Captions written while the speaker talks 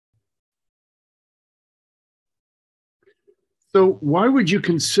So why would you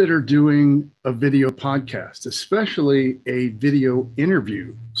consider doing a video podcast, especially a video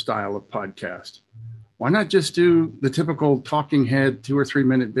interview style of podcast? Why not just do the typical talking head 2 or 3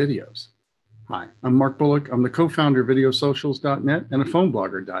 minute videos? Hi, I'm Mark Bullock. I'm the co-founder of Videosocials.net and a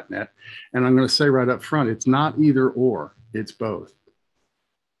phoneblogger.net. And I'm going to say right up front, it's not either or, it's both.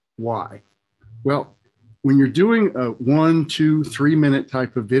 Why? Well, when you're doing a 1, 2, 3 minute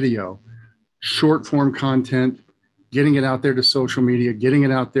type of video, short form content, getting it out there to social media, getting it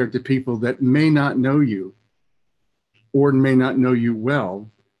out there to people that may not know you or may not know you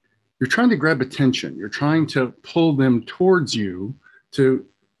well, you're trying to grab attention. You're trying to pull them towards you to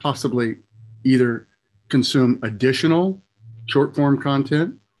possibly either consume additional short form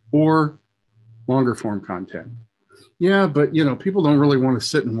content or longer form content. Yeah, but people don't really want to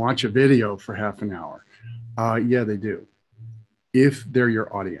sit and watch a video for half an hour. Yeah, they do, if they're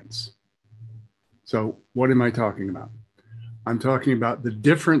your audience. So what am I talking about? I'm talking about the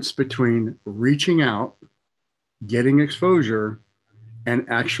difference between reaching out, getting exposure, and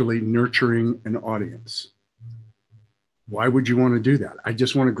actually nurturing an audience. Why would you want to do that? I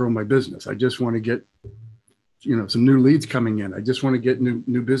just want to grow my business. I just want to get, some new leads coming in. I just want to get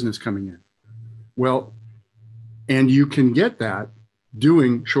new business coming in. Well, and you can get that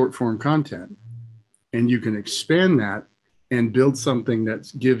doing short form content, and you can expand that and build something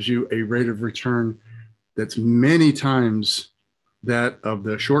that gives you a rate of return that's many times that of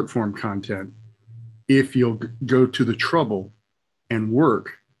the short form content if you'll go to the trouble and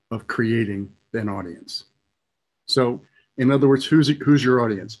work of creating an audience. So in other words, who's your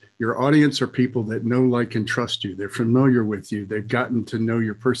audience? Your audience are people that know, like, and trust you. They're familiar with you. They've gotten to know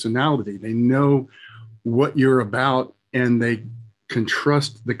your personality. They know what you're about, and they can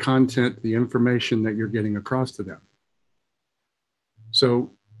trust the content, the information that you're getting across to them.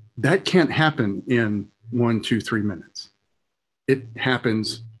 So that can't happen in 1, 2, 3 minutes. It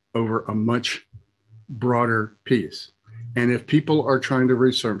happens over a much broader piece. And if people are trying to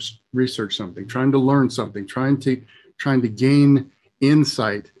research something, trying to learn something, trying to gain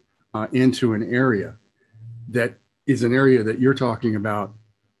insight into an area that is an area that you're talking about,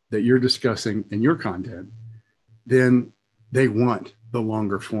 that you're discussing in your content, then they want the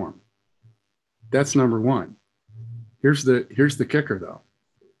longer form. That's number one. Here's the kicker though.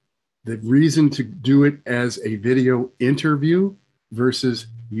 The reason to do it as a video interview versus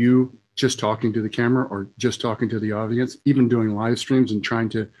you just talking to the camera or just talking to the audience, even doing live streams and trying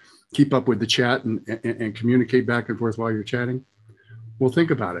to keep up with the chat and communicate back and forth while you're chatting. Well,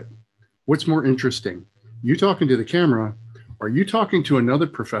 think about it. What's more interesting? You talking to the camera, or you talking to another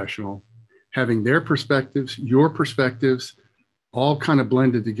professional, having their perspectives, your perspectives, all kind of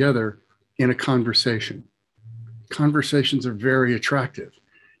blended together in a conversation. Conversations are very attractive.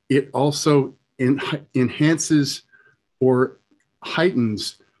 It also enhances or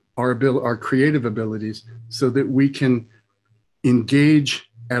heightens our creative abilities so that we can engage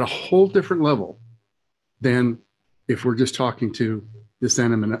at a whole different level than if we're just talking to this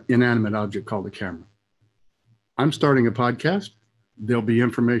inanimate object called a camera. I'm starting a podcast. There'll be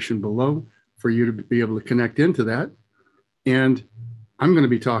information below for you to be able to connect into that. And I'm going to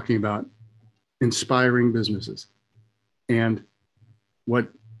be talking about inspiring businesses. And what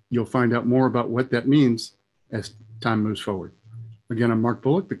you'll find out more about what that means as time moves forward. Again, I'm Mark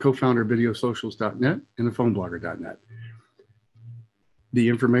Bullock, the co-founder of Videosocials.net and the phoneblogger.net. The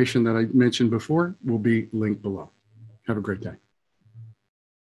information that I mentioned before will be linked below. Have a great day.